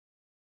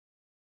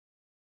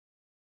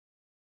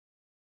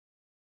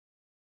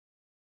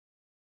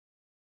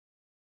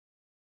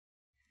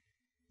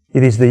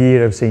It is the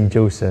year of St.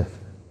 Joseph.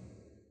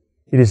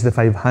 It is the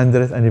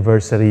 500th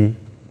anniversary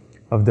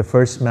of the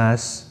first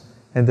Mass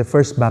and the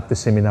first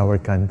baptism in our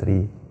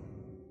country.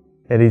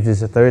 And it is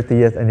the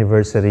 30th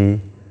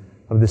anniversary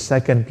of the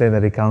Second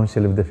Plenary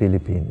Council of the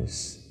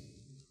Philippines.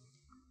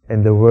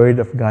 And the word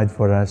of God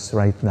for us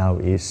right now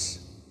is,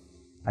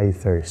 I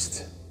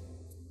thirst.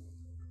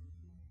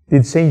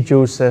 Did St.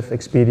 Joseph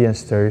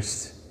experience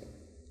thirst?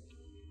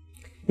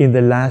 In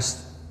the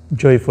last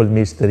joyful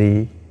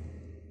mystery,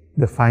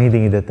 the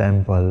finding in the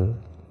temple,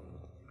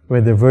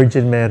 where the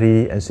Virgin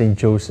Mary and St.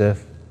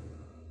 Joseph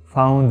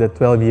found the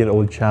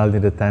 12-year-old child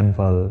in the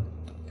temple,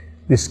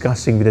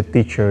 discussing with the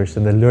teachers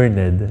and the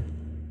learned,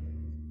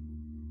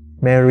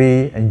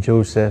 Mary and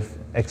Joseph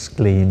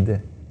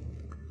exclaimed,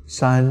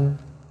 "Son,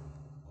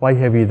 why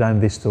have you done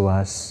this to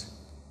us?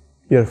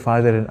 Your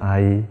father and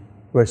I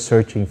were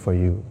searching for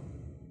you."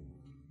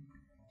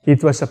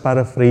 It was a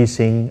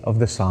paraphrasing of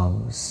the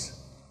Psalms.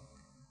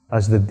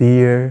 As the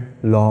deer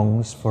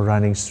longs for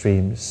running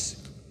streams,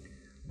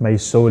 my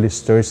soul is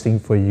thirsting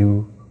for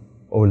you,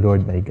 O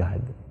Lord my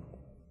God.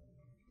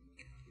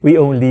 We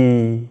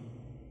only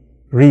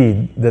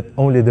read that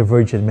only the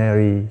Virgin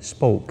Mary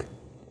spoke,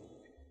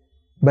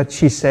 but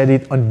she said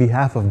it on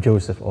behalf of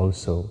Joseph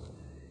also.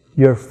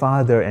 Your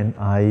father and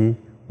I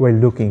were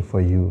looking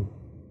for you.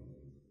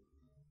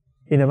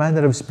 In a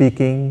manner of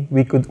speaking,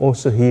 we could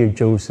also hear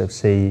Joseph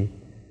say,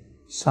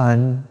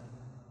 "Son,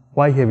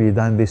 why have you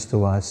done this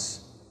to us?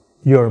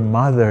 Your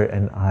mother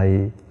and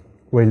I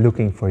were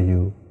looking for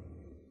you.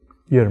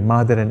 Your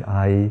mother and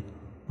I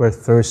were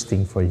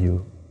thirsting for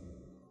you."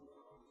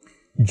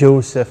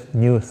 Joseph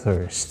knew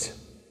thirst,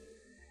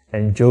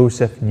 and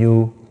Joseph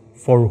knew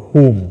for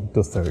whom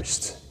to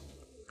thirst.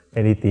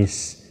 And it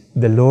is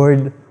the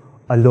Lord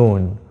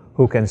alone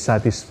who can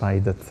satisfy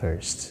that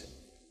thirst.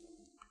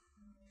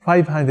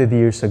 500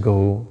 years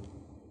ago,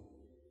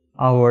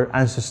 our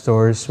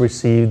ancestors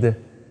received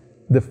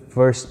the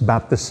first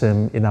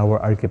baptism in our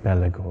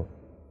archipelago.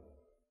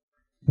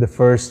 The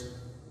first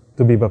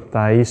to be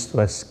baptized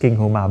was King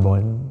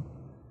Humabon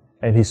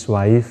and his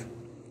wife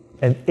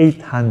and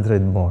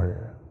 800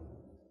 more.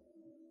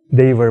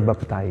 They were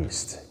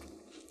baptized.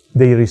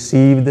 They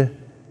received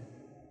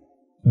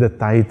the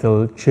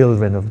title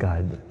Children of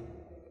God.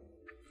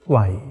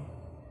 Why?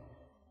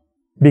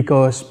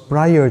 Because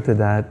prior to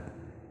that,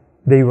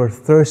 they were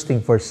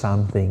thirsting for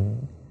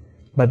something,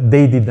 but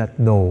they did not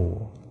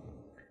know.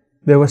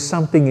 There was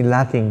something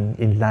lacking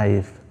in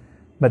life,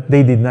 but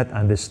they did not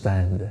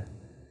understand.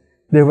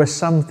 There was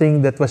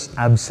something that was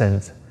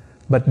absent,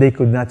 but they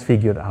could not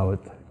figure out.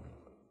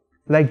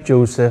 Like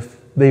Joseph,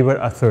 they were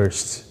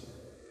athirst.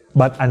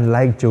 But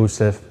unlike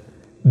Joseph,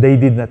 they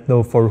did not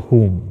know for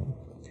whom.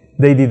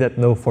 They did not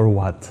know for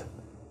what.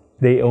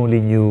 They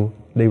only knew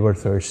they were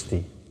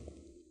thirsty.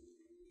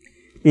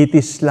 It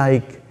is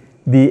like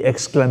the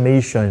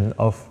exclamation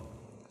of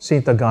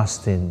St.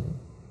 Augustine,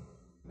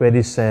 where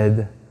he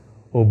said,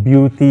 "O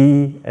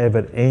beauty,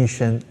 ever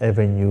ancient,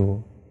 ever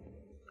new,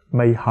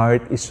 my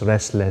heart is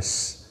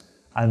restless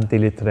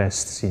until it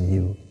rests in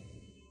you."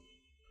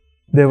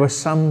 There was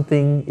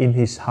something in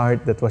his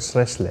heart that was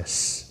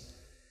restless,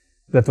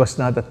 that was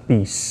not at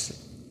peace,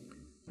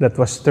 that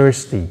was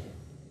thirsty,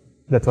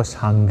 that was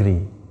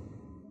hungry.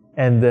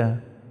 And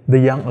the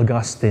young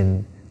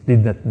Augustine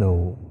did not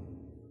know.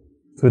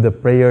 Through the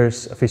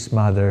prayers of his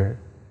mother,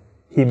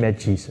 he met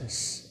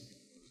Jesus.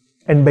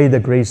 And by the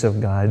grace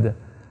of God,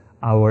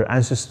 our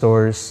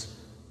ancestors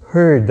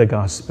heard the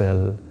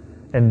gospel,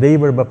 and they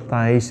were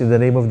baptized in the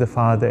name of the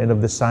Father and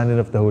of the Son and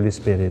of the Holy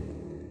Spirit.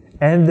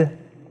 And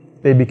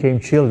they became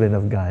children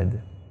of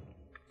God.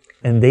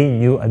 And they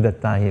knew at that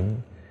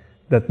time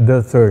that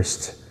their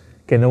thirst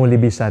can only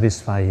be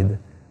satisfied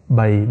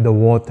by the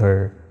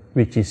water,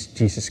 which is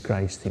Jesus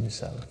Christ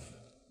Himself.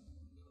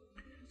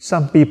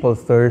 Some people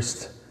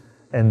thirst,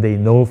 and they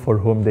know for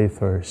whom they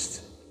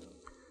thirst.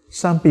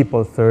 Some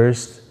people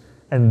thirst,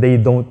 and they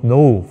don't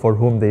know for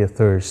whom they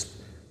thirst.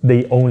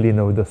 They only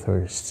know the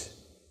thirst.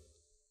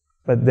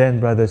 But then,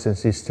 brothers and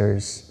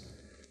sisters,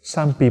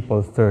 some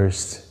people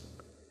thirst,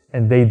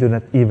 and they do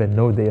not even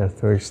know they are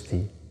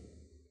thirsty,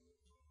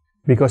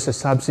 because the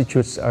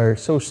substitutes are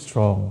so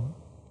strong.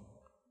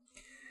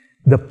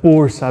 The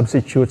poor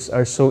substitutes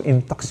are so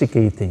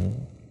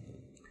intoxicating.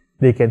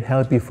 They can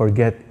help you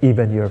forget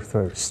even your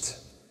thirst.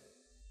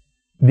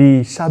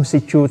 The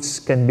substitutes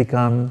can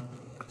become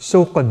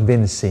so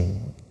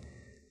convincing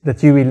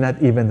that you will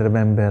not even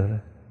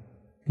remember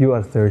you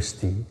are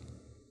thirsty.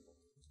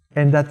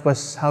 And that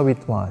was how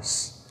it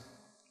was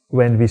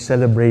when we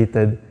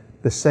celebrated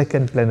the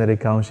Second Plenary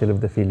Council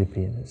of the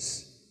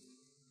Philippines.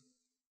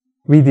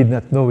 We did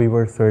not know we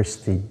were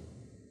thirsty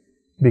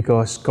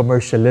because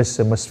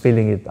commercialism was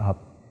filling it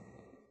up.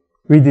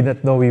 We did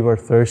not know we were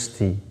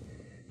thirsty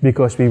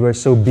because we were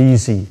so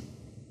busy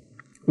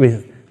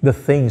with the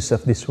things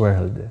of this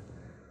world,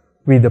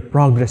 with the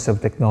progress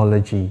of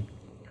technology.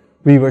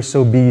 We were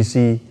so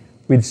busy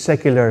with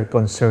secular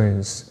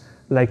concerns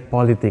like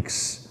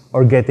politics,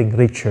 or getting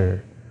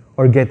richer,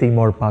 or getting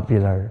more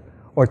popular,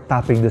 or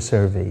topping the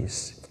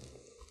surveys.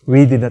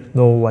 We did not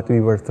know what we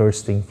were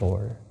thirsting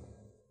for.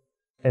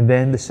 And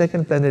then the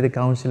Second Plenary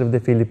Council of the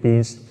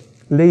Philippines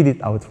laid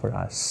it out for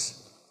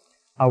us.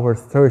 Our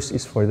thirst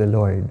is for the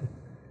Lord.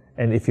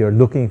 And if you're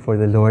looking for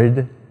the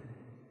Lord,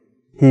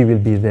 He will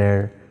be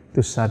there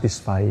to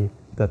satisfy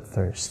that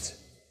thirst.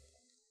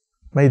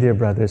 My dear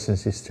brothers and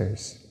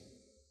sisters,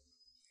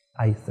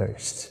 I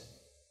thirst.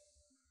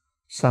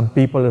 Some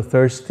people are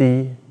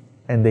thirsty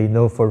and they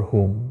know for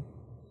whom.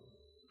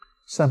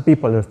 Some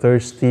people are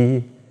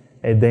thirsty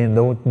and they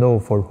don't know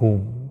for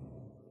whom.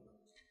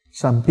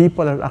 Some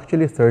people are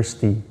actually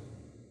thirsty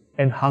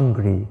and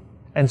hungry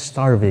and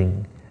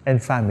starving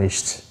and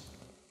famished,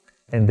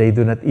 and they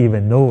do not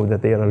even know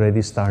that they are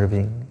already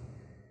starving.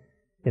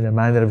 In a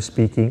manner of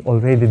speaking,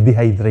 already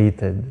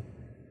dehydrated.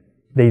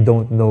 They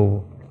don't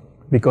know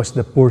because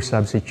the poor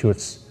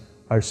substitutes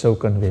are so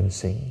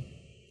convincing.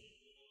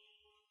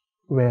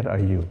 Where are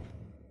you?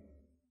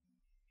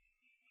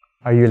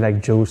 Are you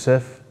like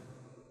Joseph,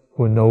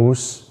 who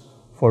knows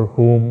for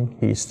whom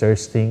he is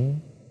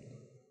thirsting?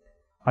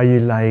 Are you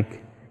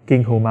like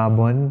King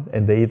Humabon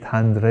and the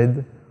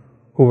 800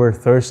 who were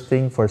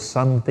thirsting for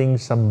something,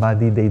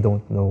 somebody they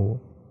don't know?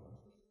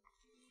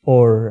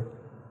 Or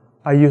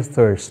are you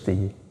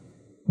thirsty,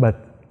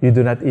 but you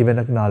do not even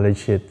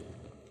acknowledge it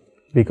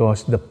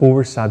because the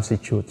poor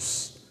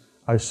substitutes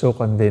are so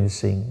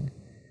convincing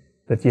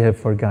that you have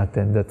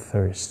forgotten that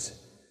thirst?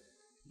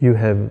 You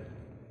have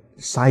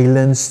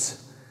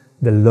silenced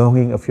the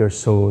longing of your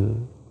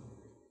soul.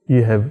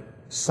 You have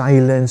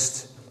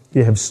silenced,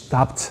 you have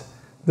stopped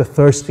the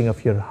thirsting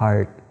of your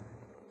heart.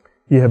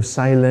 You have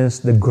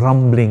silenced the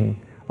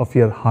grumbling of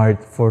your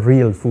heart for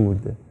real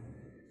food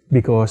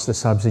because the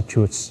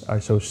substitutes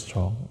are so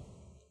strong.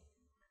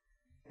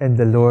 And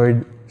the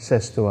Lord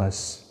says to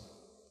us,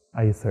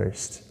 I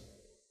thirst.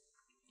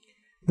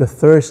 The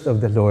thirst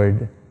of the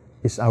Lord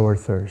is our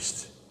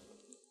thirst.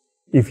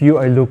 If you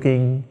are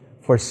looking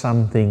for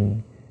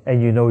something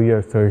and you know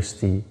you're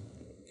thirsty,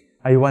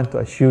 I want to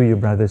assure you,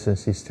 brothers and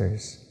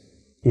sisters,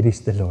 it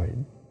is the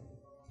Lord.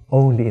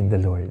 Only in the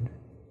Lord.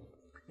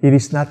 It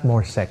is not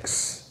more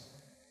sex.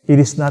 It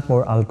is not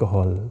more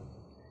alcohol.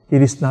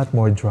 It is not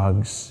more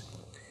drugs.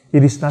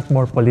 It is not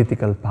more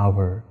political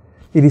power.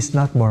 It is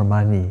not more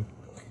money.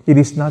 It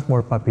is not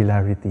more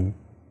popularity.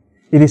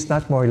 It is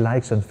not more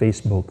likes on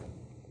Facebook.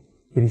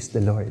 It is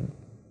the Lord.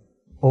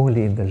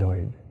 Only in the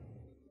Lord.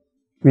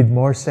 With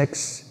more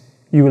sex,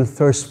 you will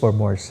thirst for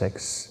more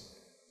sex.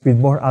 With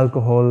more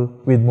alcohol,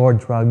 with more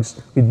drugs,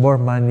 with more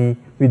money,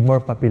 with more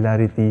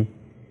popularity,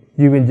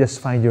 you will just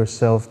find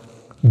yourself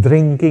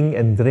drinking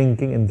and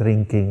drinking and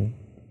drinking,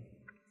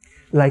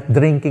 like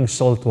drinking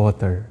salt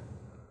water.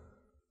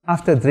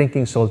 After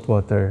drinking salt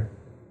water,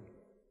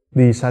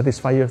 do you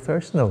satisfy your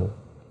thirst? No.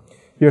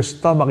 Your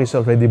stomach is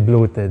already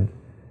bloated,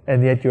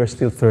 and yet you are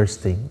still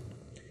thirsting.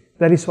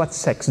 That is what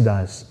sex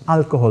does,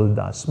 alcohol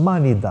does,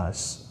 money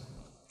does,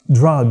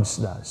 drugs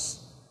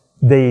does.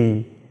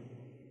 They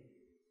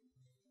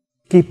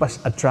keep us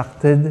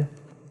attracted,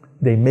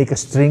 they make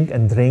us drink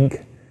and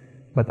drink,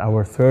 but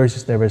our thirst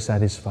is never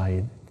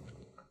satisfied,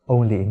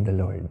 only in the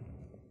Lord.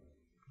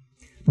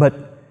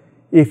 But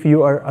if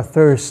you are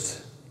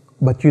athirst,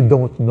 but you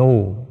don't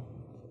know,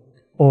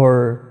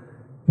 or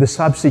the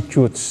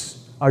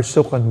substitutes are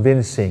so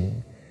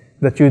convincing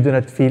that you do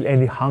not feel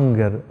any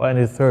hunger or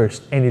any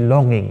thirst, any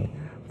longing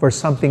for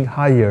something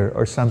higher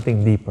or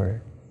something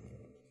deeper,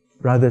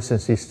 brothers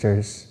and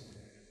sisters,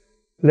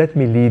 let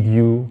me lead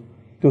you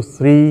to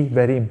three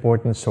very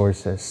important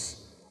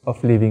sources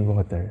of living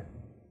water.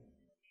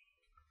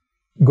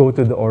 Go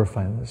to the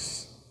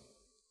orphans.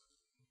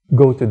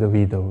 Go to the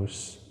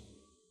widows.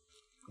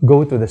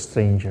 Go to the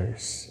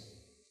strangers.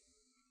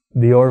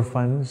 The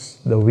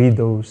orphans, the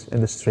widows,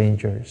 and the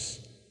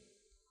strangers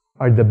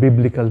are the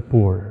biblical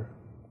poor.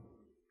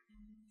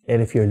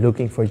 And if you're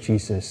looking for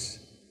Jesus,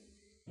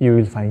 you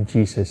will find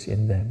Jesus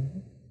in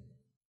them.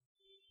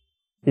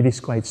 It is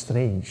quite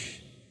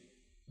strange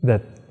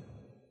that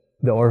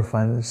the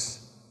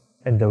orphans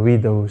and the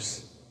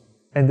widows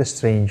and the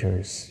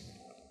strangers,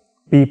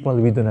 people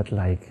we do not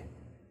like,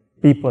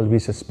 people we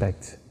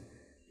suspect,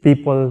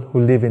 people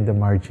who live in the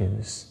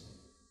margins,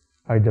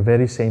 are the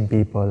very same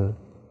people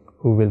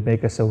who will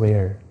make us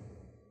aware,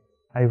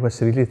 I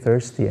was really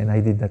thirsty and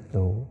I did not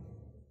know.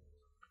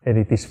 And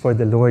it is for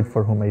the Lord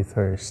for whom I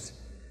thirst,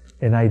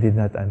 and I did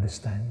not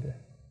understand.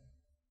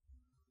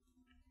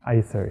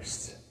 I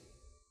thirst.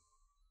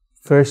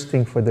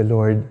 Thirsting for the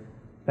Lord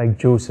like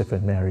Joseph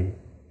and Mary.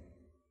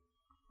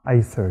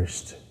 I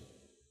thirst.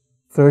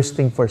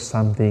 Thirsting for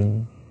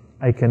something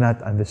I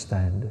cannot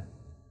understand,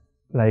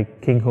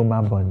 like King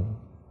Humabon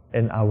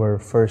and our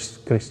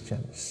first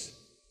Christians.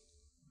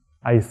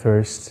 I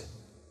thirst,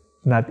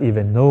 not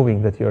even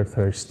knowing that you're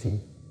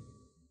thirsty.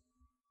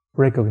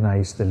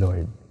 Recognize the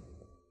Lord.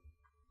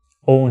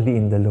 Only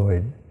in the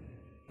Lord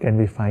can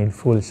we find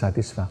full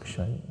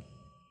satisfaction.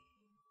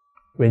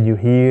 When you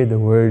hear the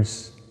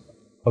words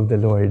of the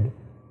Lord,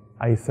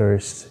 I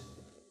thirst,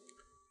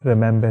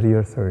 remember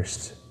your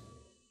thirst.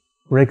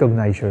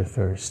 Recognize your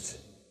thirst.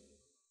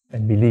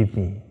 And believe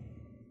me,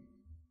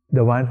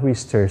 The one who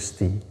is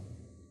thirsty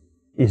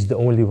is the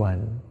only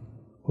one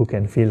who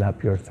can fill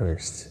up your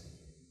thirst.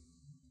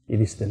 It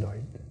is the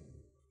Lord.